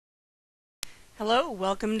Hello,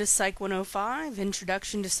 welcome to Psych 105,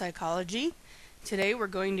 Introduction to Psychology. Today we're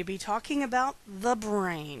going to be talking about the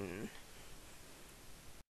brain.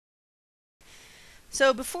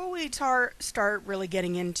 So before we start really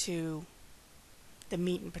getting into the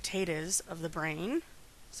meat and potatoes of the brain,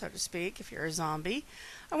 so to speak, if you're a zombie,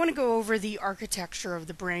 I want to go over the architecture of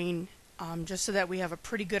the brain just so that we have a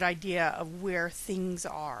pretty good idea of where things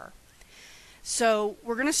are. So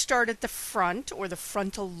we're going to start at the front, or the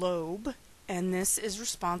frontal lobe, and this is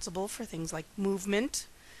responsible for things like movement,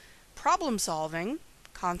 problem solving,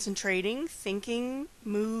 concentrating, thinking,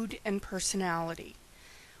 mood, and personality.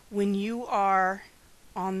 When you are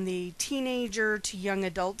on the teenager to young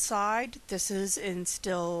adult side, this is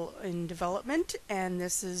still in development, and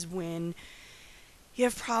this is when you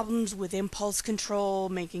have problems with impulse control,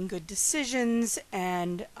 making good decisions,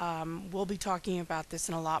 and we'll be talking about this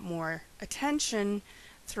in a lot more attention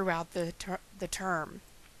throughout the term.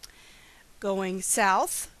 Going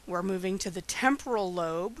south, we're moving to the temporal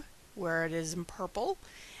lobe, where it is in purple,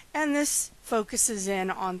 and this focuses in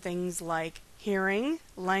on things like hearing,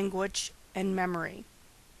 language, and memory.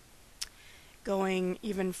 Going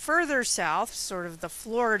even further south, sort of the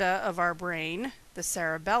Florida of our brain, the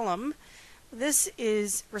cerebellum, this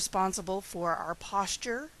is responsible for our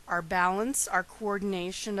posture, our balance, our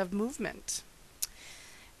coordination of movement.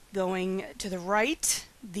 Going to the right,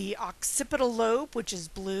 the occipital lobe, which is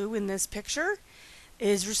blue in this picture,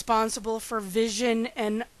 is responsible for vision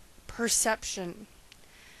and perception.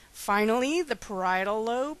 Finally, the parietal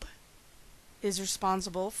lobe is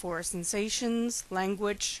responsible for sensations,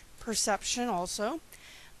 language, perception also,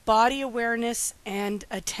 body awareness, and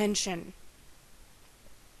attention.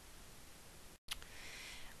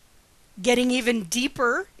 Getting even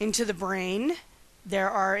deeper into the brain,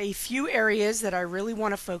 there are a few areas that I really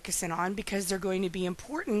want to focus in on because they're going to be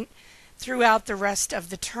important throughout the rest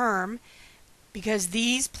of the term, because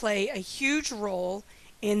these play a huge role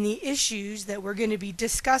in the issues that we're going to be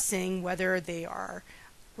discussing, whether they are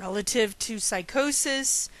relative to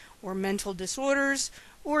psychosis or mental disorders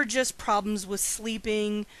or just problems with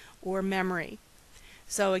sleeping or memory.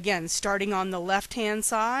 So again, starting on the left-hand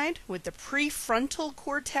side with the prefrontal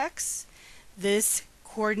cortex, this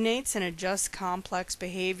coordinates and adjusts complex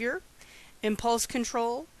behavior, impulse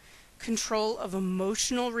control, control of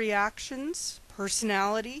emotional reactions,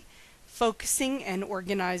 personality, focusing and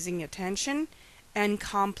organizing attention, and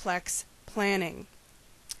complex planning.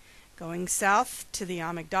 Going south to the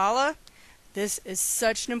amygdala, this is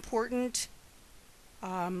such an important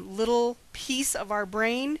little piece of our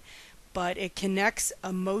brain, but it connects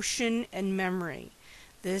emotion and memory.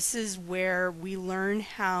 This is where we learn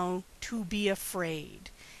how to be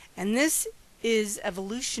afraid. And this is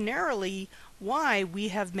evolutionarily why we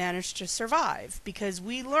have managed to survive, because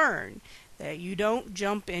we learn that you don't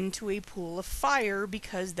jump into a pool of fire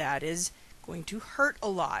because that is going to hurt a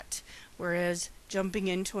lot, whereas jumping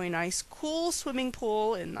into a nice cool swimming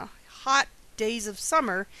pool in the hot days of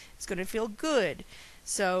summer is going to feel good.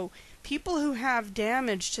 So people who have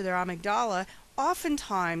damage to their amygdala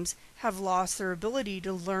oftentimes have lost their ability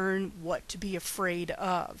to learn what to be afraid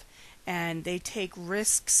of, and they take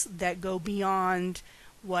risks that go beyond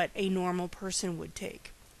what a normal person would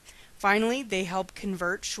take. Finally, they help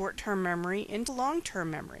convert short-term memory into long-term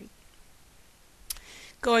memory.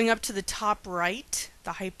 Going up to the top right,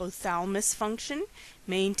 the hypothalamus function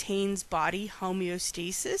maintains body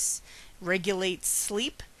homeostasis, regulates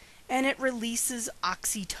sleep, and it releases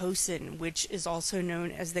oxytocin, which is also known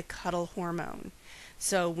as the cuddle hormone.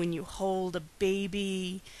 So when you hold a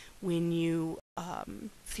baby, when you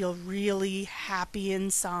feel really happy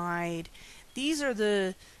inside, these are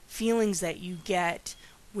the feelings that you get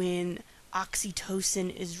when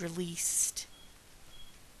oxytocin is released.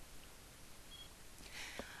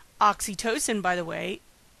 Oxytocin, by the way,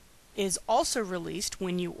 is also released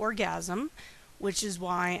when you orgasm, which is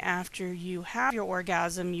why after you have your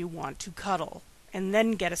orgasm you want to cuddle and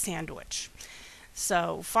then get a sandwich.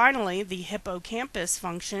 So finally, the hippocampus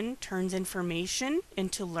function turns information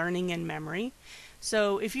into learning and memory.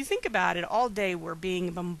 So if you think about it, all day we're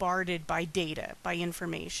being bombarded by data, by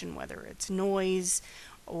information, whether it's noise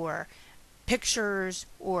or pictures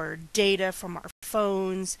or data from our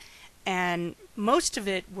phones, and most of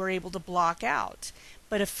it we're able to block out.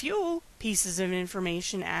 But a few pieces of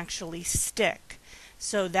information actually stick.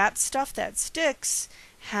 So that stuff that sticks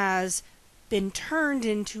has been turned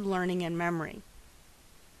into learning and memory.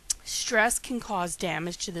 Stress can cause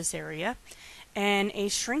damage to this area, and a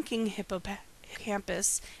shrinking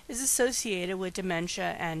hippocampus is associated with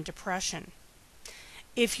dementia and depression.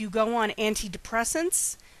 If you go on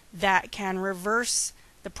antidepressants, that can reverse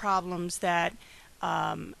the problems that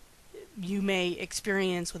you may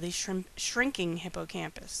experience with a shrinking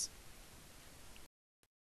hippocampus.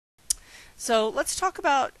 So let's talk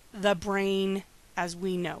about the brain as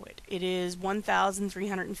we know it. It is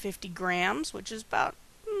 1,350 grams, which is about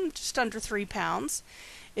just under 3 pounds.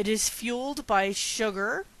 It is fueled by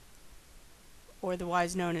sugar, or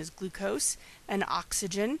otherwise known as glucose, and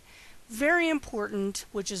oxygen. Very important,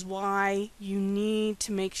 which is why you need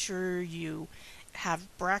to make sure you have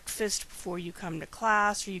breakfast before you come to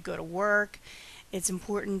class or you go to work. It's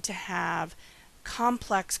important to have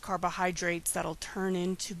complex carbohydrates that'll turn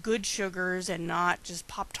into good sugars and not just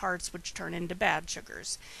Pop-Tarts which turn into bad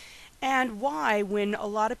sugars. And why, when a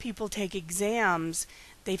lot of people take exams,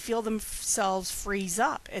 they feel themselves freeze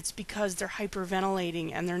up. It's because they're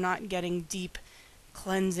hyperventilating and they're not getting deep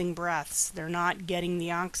cleansing breaths. They're not getting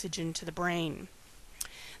the oxygen to the brain.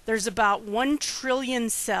 There's about 1 trillion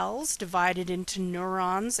cells divided into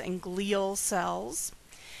neurons and glial cells.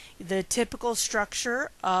 The typical structure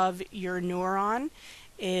of your neuron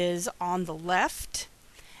is on the left,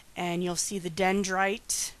 and you'll see the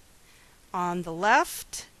dendrite on the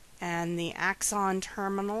left and the axon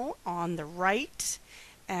terminal on the right,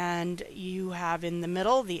 and you have in the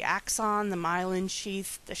middle the axon, the myelin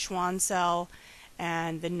sheath, the Schwann cell,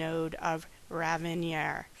 and the node of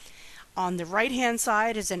Ravinier. On the right hand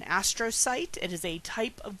side is an astrocyte. It is a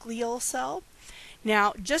type of glial cell.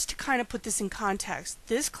 Now, just to kind of put this in context,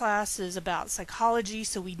 this class is about psychology,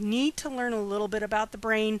 so we need to learn a little bit about the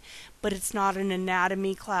brain, but it's not an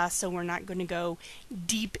anatomy class, so we're not going to go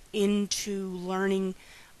deep into learning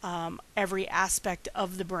every aspect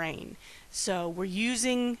of the brain. So we're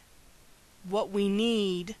using what we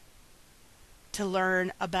need to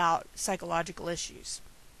learn about psychological issues.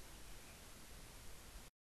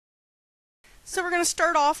 So we're going to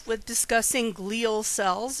start off with discussing glial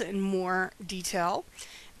cells in more detail.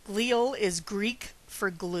 Glial is Greek for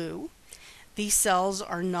glue. These cells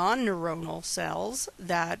are non-neuronal cells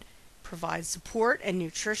that provide support and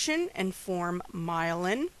nutrition and form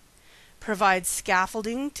myelin, provide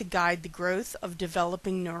scaffolding to guide the growth of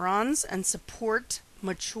developing neurons and support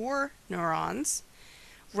mature neurons,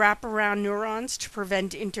 wrap around neurons to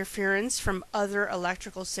prevent interference from other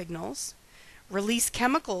electrical signals, release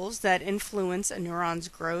chemicals that influence a neuron's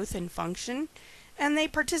growth and function, and they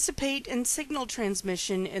participate in signal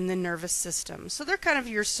transmission in the nervous system. So they're kind of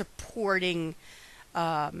your supporting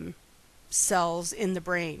cells in the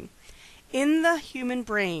brain. In the human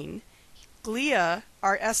brain, glia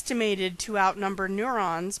are estimated to outnumber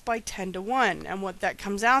neurons by 10 to 1, and what that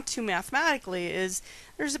comes out to mathematically is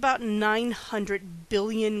there's about 900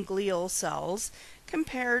 billion glial cells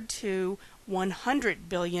compared to 100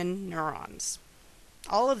 billion neurons.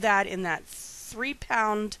 All of that in that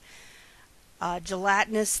 3-pound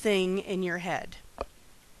gelatinous thing in your head.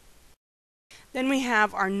 Then we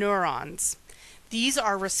have our neurons. These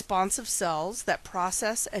are responsive cells that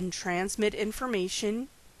process and transmit information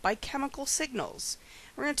by chemical signals.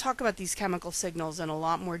 We're going to talk about these chemical signals in a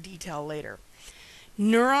lot more detail later.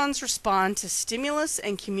 Neurons respond to stimulus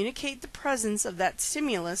and communicate the presence of that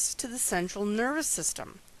stimulus to the central nervous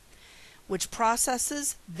system, which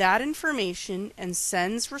processes that information and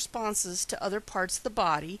sends responses to other parts of the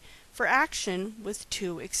body for action with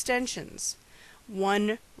 2 extensions.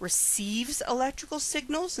 One receives electrical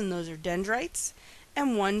signals, and those are dendrites,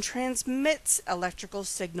 and one transmits electrical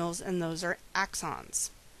signals, and those are axons.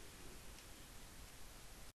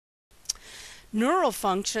 Neural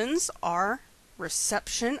functions are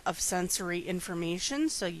reception of sensory information,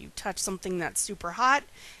 so you touch something that's super hot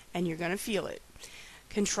and you're going to feel it.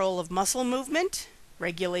 Control of muscle movement,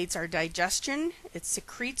 regulates our digestion, it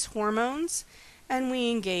secretes hormones, and we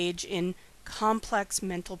engage in complex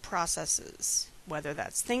mental processes, whether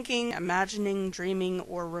that's thinking, imagining, dreaming,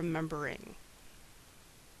 or remembering.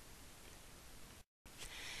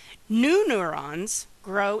 New neurons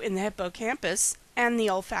grow in the hippocampus and the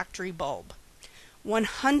olfactory bulb.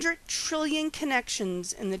 100 trillion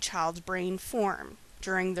connections in the child's brain form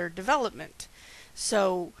during their development.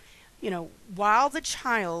 So, while the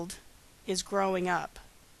child is growing up,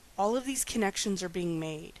 all of these connections are being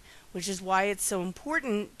made, which is why it's so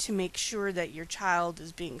important to make sure that your child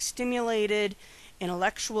is being stimulated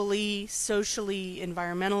intellectually, socially,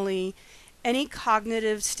 environmentally. Any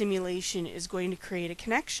cognitive stimulation is going to create a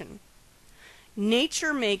connection.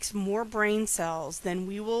 Nature makes more brain cells than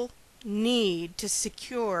we will need to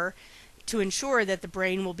ensure that the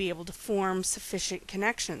brain will be able to form sufficient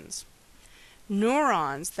connections.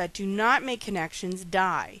 Neurons that do not make connections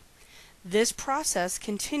die. This process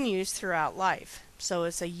continues throughout life, so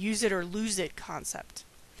it's a use it or lose it concept.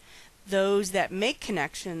 Those that make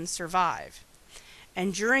connections survive.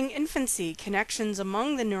 And during infancy, connections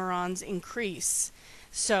among the neurons increase.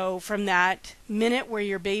 So from that minute where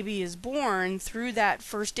your baby is born through that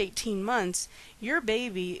first 18 months, your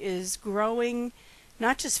baby is growing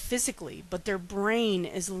not just physically, but their brain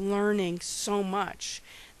is learning so much.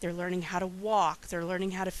 They're learning how to walk, they're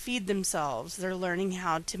learning how to feed themselves, they're learning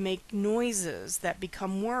how to make noises that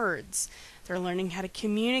become words, they're learning how to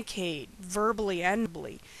communicate verbally and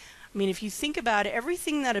verbally. I mean, if you think about it,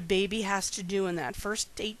 everything that a baby has to do in that first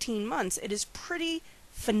 18 months, it is pretty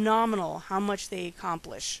phenomenal how much they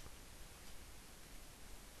accomplish.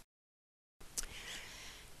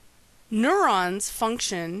 Neurons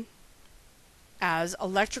function as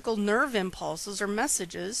electrical nerve impulses or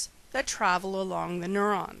messages that travel along the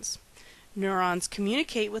neurons. Neurons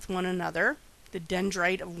communicate with one another. The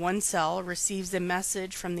dendrite of one cell receives a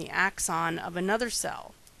message from the axon of another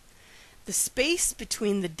cell. The space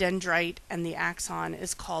between the dendrite and the axon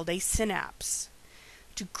is called a synapse.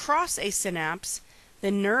 To cross a synapse,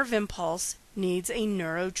 the nerve impulse needs a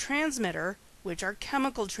neurotransmitter, which are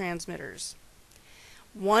chemical transmitters.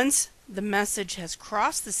 Once the message has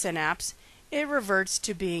crossed the synapse, it reverts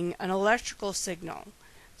to being an electrical signal.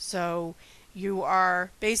 So you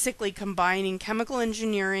are basically combining chemical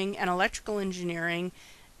engineering and electrical engineering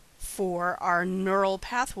for our neural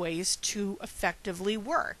pathways to effectively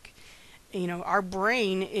work. You know, our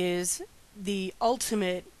brain is the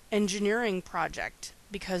ultimate engineering project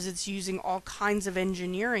because it's using all kinds of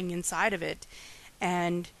engineering inside of it.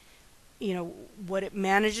 And, you know, what it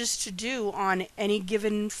manages to do on any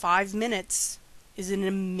given 5 minutes is an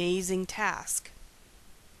amazing task.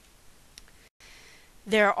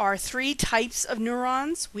 There are 3 types of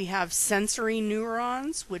neurons. We have sensory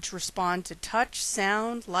neurons, which respond to touch,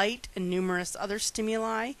 sound, light, and numerous other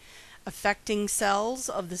stimuli, affecting cells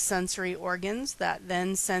of the sensory organs that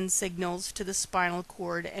then send signals to the spinal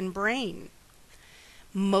cord and brain.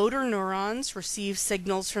 Motor neurons receive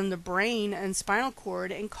signals from the brain and spinal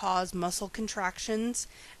cord and cause muscle contractions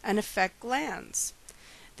and affect glands.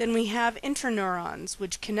 Then we have interneurons,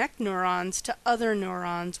 which connect neurons to other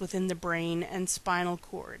neurons within the brain and spinal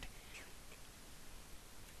cord.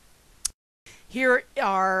 Here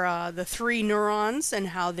are the 3 neurons and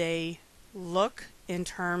how they look in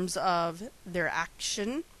terms of their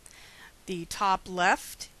action. The top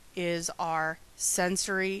left is our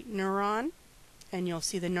sensory neuron, and you'll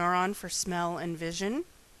see the neuron for smell and vision.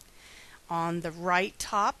 On the right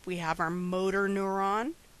top, we have our motor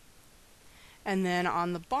neuron. And then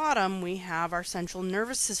on the bottom, we have our central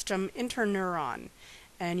nervous system interneuron.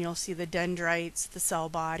 And you'll see the dendrites, the cell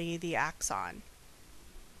body, the axon.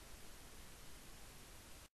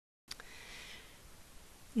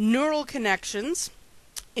 Neural connections.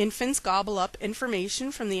 Infants gobble up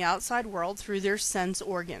information from the outside world through their sense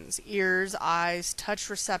organs: ears, eyes, touch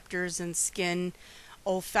receptors and skin,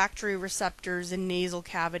 olfactory receptors and nasal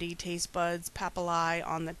cavity, taste buds, papillae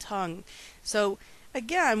on the tongue. So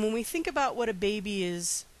again, when we think about what a baby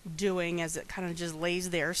is doing as it kind of just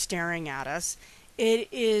lays there staring at us, it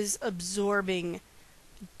is absorbing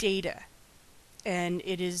data and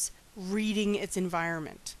it is reading its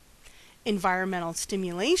environment. Environmental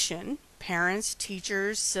stimulation, parents,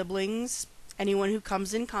 teachers, siblings, anyone who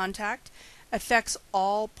comes in contact, affects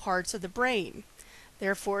all parts of the brain.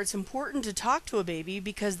 Therefore, it's important to talk to a baby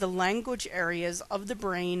because the language areas of the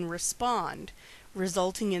brain respond,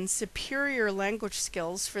 resulting in superior language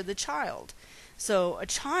skills for the child. So a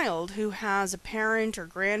child who has a parent or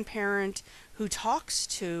grandparent who talks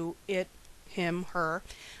to it, him, her,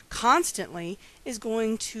 constantly is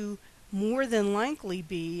going to more than likely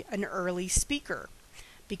be an early speaker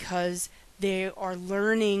because they are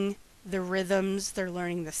learning the rhythms, they're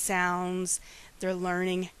learning the sounds, they're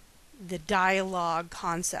learning the dialogue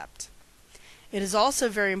concept. It is also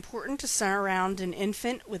very important to surround an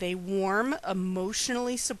infant with a warm,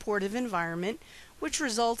 emotionally supportive environment, which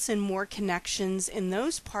results in more connections in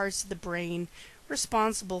those parts of the brain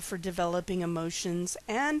responsible for developing emotions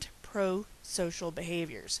and pro-social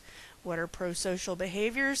behaviors. What are pro-social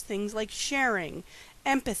behaviors? Things like sharing,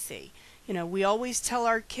 empathy. You know, we always tell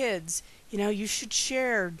our kids, you know, you should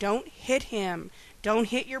share, don't hit him, don't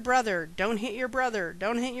hit your brother, don't hit your brother,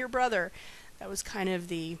 don't hit your brother. That was kind of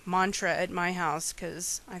the mantra at my house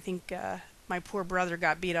because I think my poor brother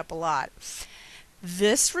got beat up a lot.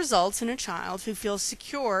 This results in a child who feels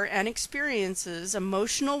secure and experiences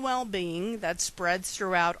emotional well-being that spreads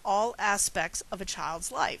throughout all aspects of a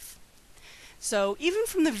child's life. So even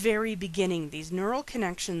from the very beginning, these neural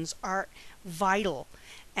connections are vital,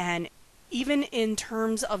 and even in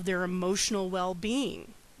terms of their emotional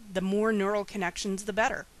well-being, the more neural connections, the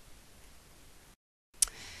better.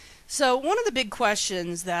 So one of the big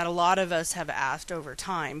questions that a lot of us have asked over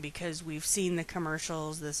time, because we've seen the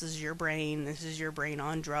commercials, this is your brain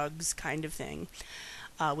on drugs kind of thing,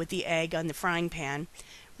 with the egg on the frying pan,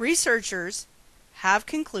 researchers have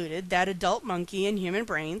concluded that adult monkey and human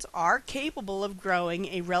brains are capable of growing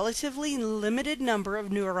a relatively limited number of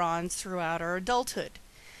neurons throughout our adulthood.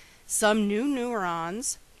 Some new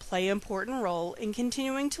neurons play an important role in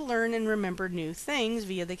continuing to learn and remember new things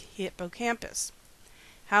via the hippocampus.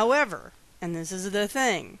 However, and this is the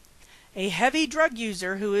thing, a heavy drug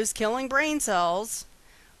user who is killing brain cells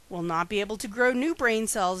will not be able to grow new brain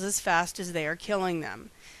cells as fast as they are killing them.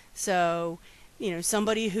 So,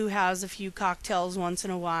 somebody who has a few cocktails once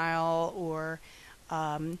in a while, or,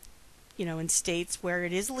 in states where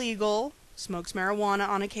it is legal, smokes marijuana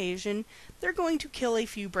on occasion, they're going to kill a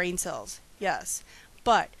few brain cells, yes.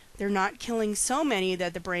 But they're not killing so many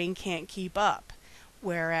that the brain can't keep up.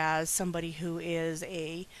 Whereas somebody who is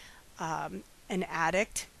an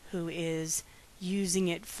addict, who is using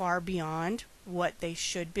it far beyond what they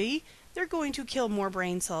should be, they're going to kill more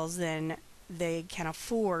brain cells than they can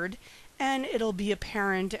afford, and it'll be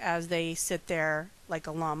apparent as they sit there like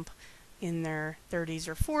a lump in their 30s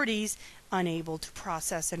or 40s, unable to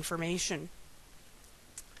process information.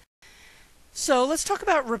 So let's talk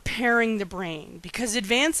about repairing the brain, because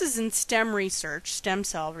advances in stem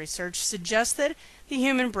cell research, suggest that the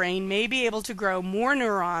human brain may be able to grow more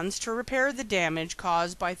neurons to repair the damage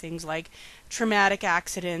caused by things like traumatic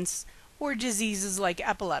accidents or diseases like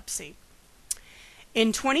epilepsy.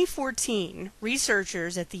 In 2014,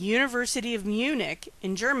 researchers at the University of Munich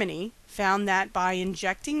in Germany found that by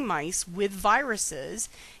injecting mice with viruses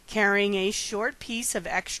carrying a short piece of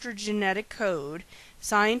extra genetic code,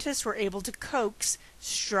 scientists were able to coax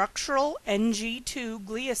structural NG2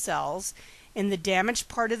 glia cells in the damaged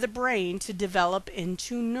part of the brain to develop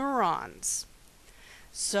into neurons.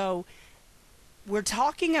 So we're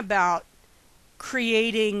talking about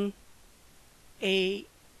creating a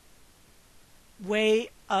way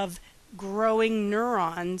of growing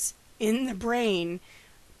neurons in the brain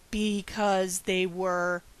because they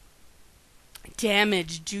were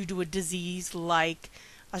damaged due to a disease like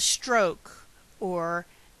a stroke, or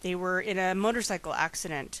they were in a motorcycle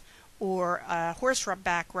accident, or a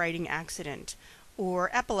horseback riding accident, or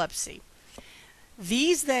epilepsy.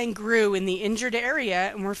 These then grew in the injured area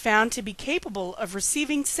and were found to be capable of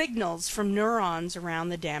receiving signals from neurons around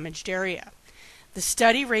the damaged area. The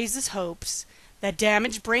study raises hopes that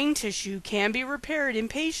damaged brain tissue can be repaired in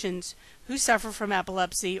patients who suffer from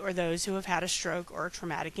epilepsy or those who have had a stroke or a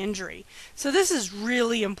traumatic injury. So this is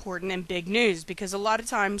really important and big news, because a lot of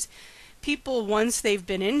times people, once they've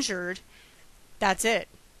been injured, that's it.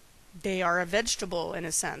 They are a vegetable in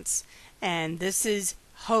a sense. And this is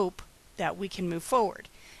hope that we can move forward.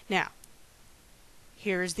 Now,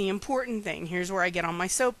 here's the important thing. Here's where I get on my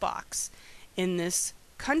soapbox. In this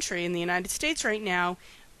country, in the United States right now,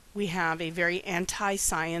 we have a very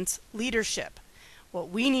anti-science leadership. What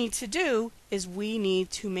we need to do is we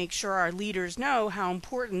need to make sure our leaders know how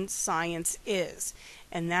important science is.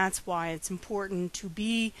 And that's why it's important to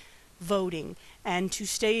be voting and to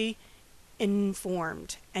stay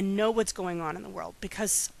informed and know what's going on in the world,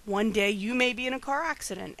 because one day you may be in a car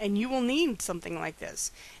accident and you will need something like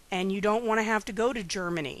this, and you don't want to have to go to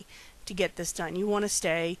Germany to get this done. You want to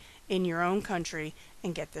stay in your own country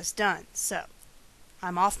and get this done. So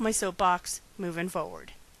I'm off my soapbox, moving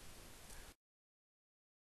forward.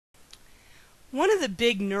 One of the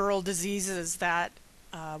big neural diseases that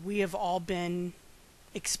we have all been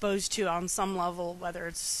exposed to on some level, whether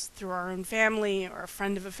it's through our own family or a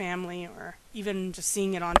friend of a family or even just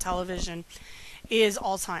seeing it on television, is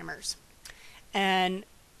Alzheimer's. And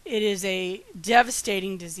it is a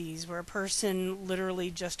devastating disease where a person literally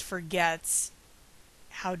just forgets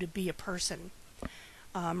how to be a person.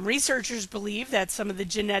 Researchers believe that some of the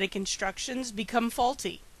genetic instructions become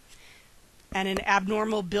faulty, and an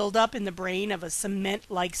abnormal buildup in the brain of a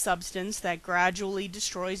cement-like substance that gradually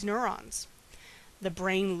destroys neurons. The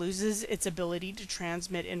brain loses its ability to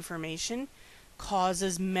transmit information,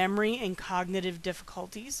 causes memory and cognitive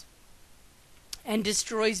difficulties, and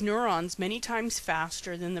destroys neurons many times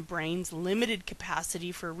faster than the brain's limited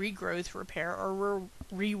capacity for regrowth, repair, or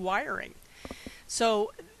rewiring.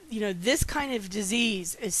 So, this kind of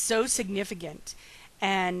disease is so significant,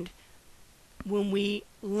 and when we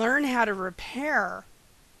learn how to repair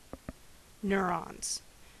neurons,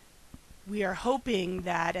 we are hoping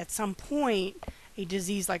that at some point a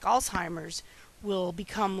disease like Alzheimer's will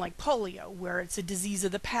become like polio, where it's a disease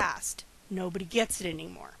of the past. Nobody gets it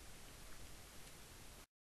anymore.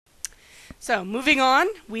 So moving on,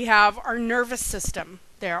 we have our nervous system.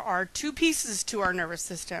 there are two pieces to our nervous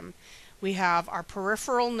system. We have our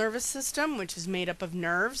peripheral nervous system, which is made up of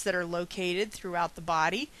nerves that are located throughout the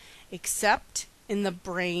body, except in the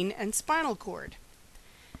brain and spinal cord.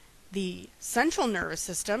 The central nervous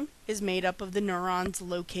system is made up of the neurons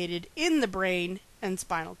located in the brain and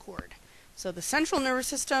spinal cord. So the central nervous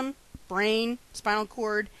system, brain, spinal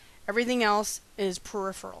cord, everything else is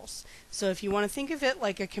peripherals. So if you want to think of it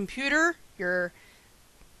like a computer, your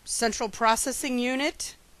central processing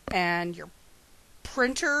unit and your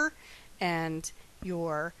printer and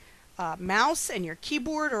your mouse and your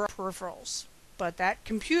keyboard are peripherals. But that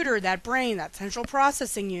computer, that brain, that central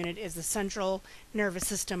processing unit is the central nervous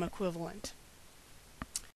system equivalent.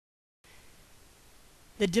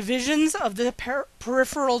 The divisions of the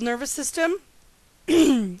peripheral nervous system,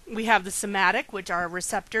 we have the somatic, which are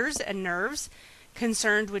receptors and nerves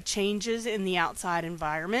concerned with changes in the outside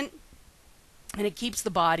environment, and it keeps the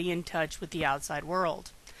body in touch with the outside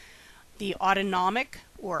world. The autonomic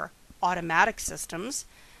or automatic systems,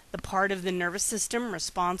 the part of the nervous system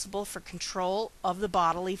responsible for control of the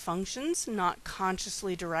bodily functions not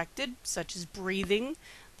consciously directed, such as breathing,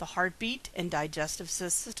 the heartbeat, and digestive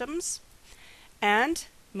systems, and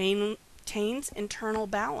maintains internal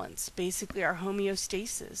balance, basically our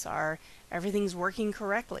homeostasis, everything's working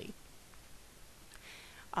correctly.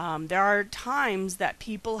 There are times that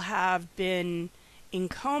people have been in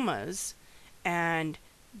comas and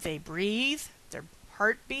they breathe, their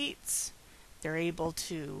heart beats, they're able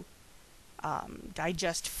to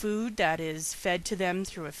digest food that is fed to them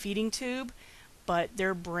through a feeding tube, but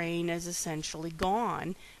their brain is essentially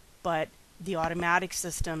gone, but the automatic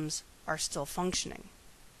systems are still functioning.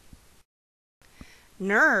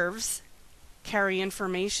 Nerves carry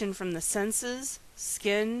information from the senses,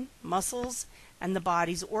 skin, muscles, and the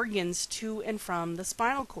body's organs to and from the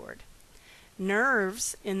spinal cord.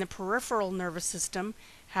 Nerves in the peripheral nervous system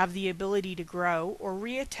have the ability to grow or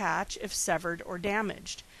reattach if severed or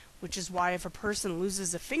damaged, which is why if a person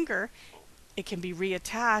loses a finger, it can be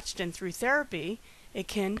reattached, and through therapy, it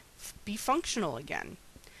can be functional again.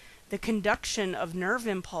 The conduction of nerve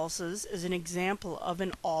impulses is an example of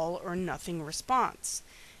an all or nothing response.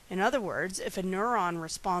 In other words, if a neuron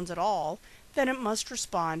responds at all, then it must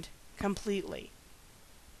respond completely.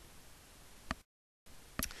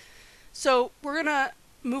 So we're going to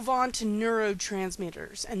move on to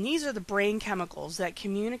neurotransmitters, and these are the brain chemicals that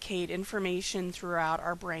communicate information throughout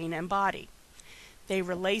our brain and body. They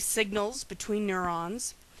relay signals between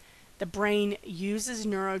neurons. The brain uses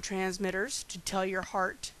neurotransmitters to tell your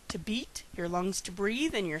heart to beat, your lungs to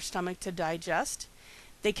breathe, and your stomach to digest.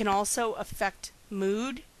 They can also affect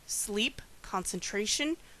mood, sleep,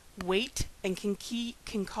 concentration, weight, and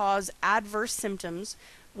can cause adverse symptoms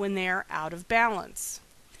when they are out of balance.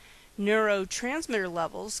 Neurotransmitter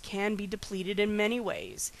levels can be depleted in many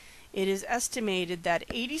ways. It is estimated that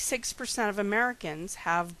 86% of Americans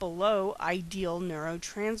have below ideal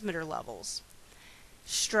neurotransmitter levels.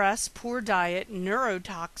 Stress, poor diet,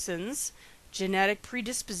 neurotoxins, genetic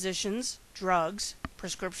predispositions, drugs,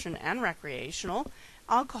 prescription and recreational,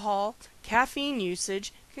 alcohol, caffeine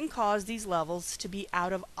usage can cause these levels to be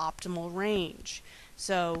out of optimal range.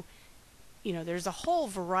 So, there's a whole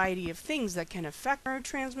variety of things that can affect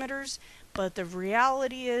neurotransmitters, but the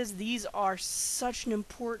reality is these are such an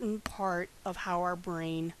important part of how our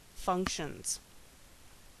brain functions.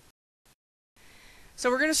 So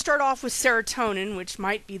we're going to start off with serotonin, which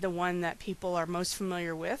might be the one that people are most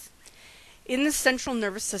familiar with. In the central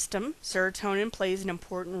nervous system, serotonin plays an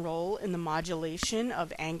important role in the modulation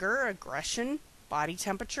of anger, aggression, body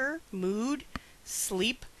temperature, mood,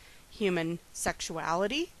 sleep, human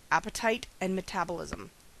sexuality, appetite, and metabolism.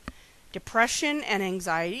 Depression and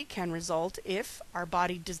anxiety can result if our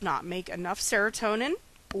body does not make enough serotonin,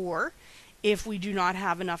 or if we do not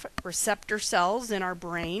have enough receptor cells in our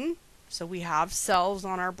brain. So we have cells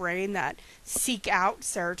on our brain that seek out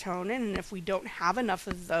serotonin, and if we don't have enough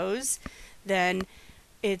of those, then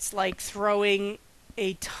it's like throwing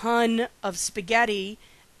a ton of spaghetti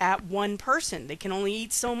at one person. They can only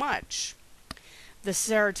eat so much. The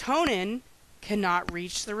serotonin cannot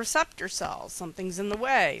reach the receptor cells. Something's in the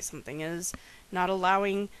way. Something is not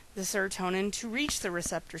allowing the serotonin to reach the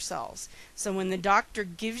receptor cells. So when the doctor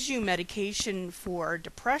gives you medication for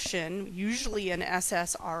depression, usually an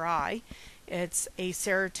SSRI, it's a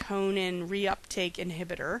serotonin reuptake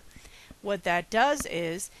inhibitor. What that does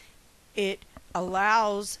is it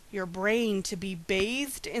allows your brain to be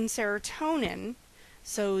bathed in serotonin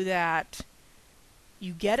so that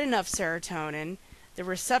you get enough serotonin. The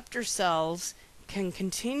receptor cells can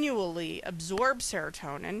continually absorb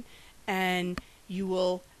serotonin, and you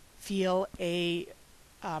will feel a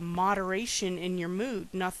moderation in your mood.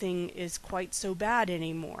 Nothing is quite so bad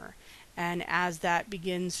anymore. And as that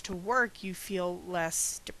begins to work, you feel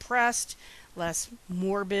less depressed, less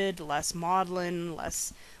morbid, less maudlin,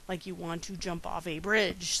 less like you want to jump off a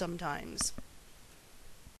bridge sometimes.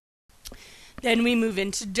 Then we move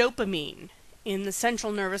into dopamine. In the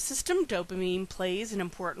central nervous system, dopamine plays an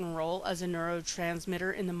important role as a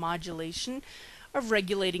neurotransmitter in the modulation of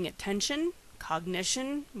regulating attention,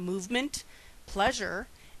 cognition, movement, pleasure,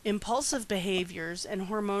 impulsive behaviors, and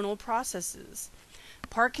hormonal processes.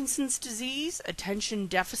 Parkinson's disease, attention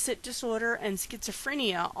deficit disorder, and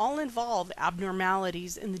schizophrenia all involve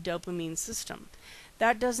abnormalities in the dopamine system.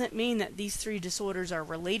 That doesn't mean that these three disorders are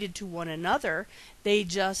related to one another. They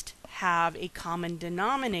just have a common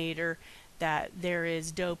denominator, that there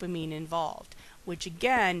is dopamine involved, which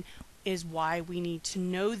again is why we need to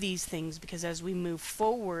know these things, because as we move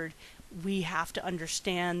forward, we have to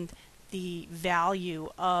understand the value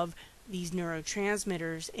of these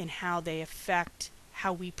neurotransmitters and how they affect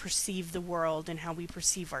how we perceive the world and how we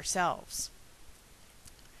perceive ourselves.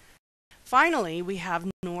 Finally, we have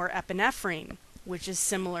norepinephrine, which is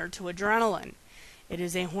similar to adrenaline. It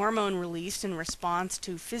is a hormone released in response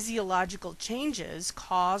to physiological changes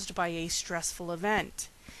caused by a stressful event.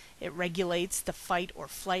 It regulates the fight or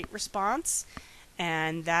flight response,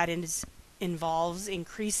 and that involves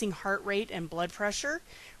increasing heart rate and blood pressure,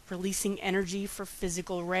 releasing energy for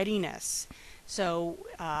physical readiness. So,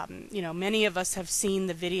 many of us have seen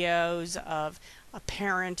the videos of a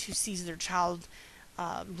parent who sees their child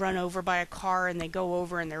run over by a car, and they go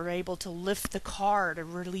over and they're able to lift the car to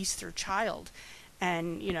release their child.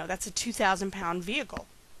 And, that's a 2,000-pound vehicle.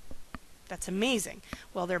 That's amazing.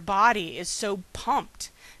 Well, their body is so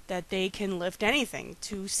pumped that they can lift anything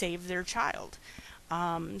to save their child.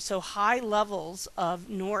 So high levels of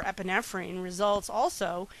norepinephrine results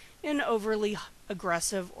also in overly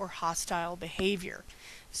aggressive or hostile behavior.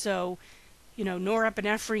 So,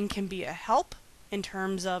 norepinephrine can be a help in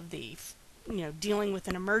terms of the, dealing with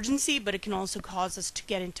an emergency, but it can also cause us to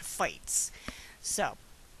get into fights. So,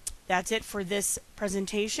 that's it for this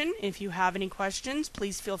presentation. If you have any questions,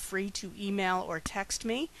 please feel free to email or text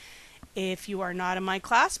me. If you are not in my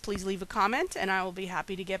class, please leave a comment and I will be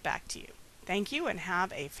happy to get back to you. Thank you and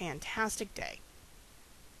have a fantastic day.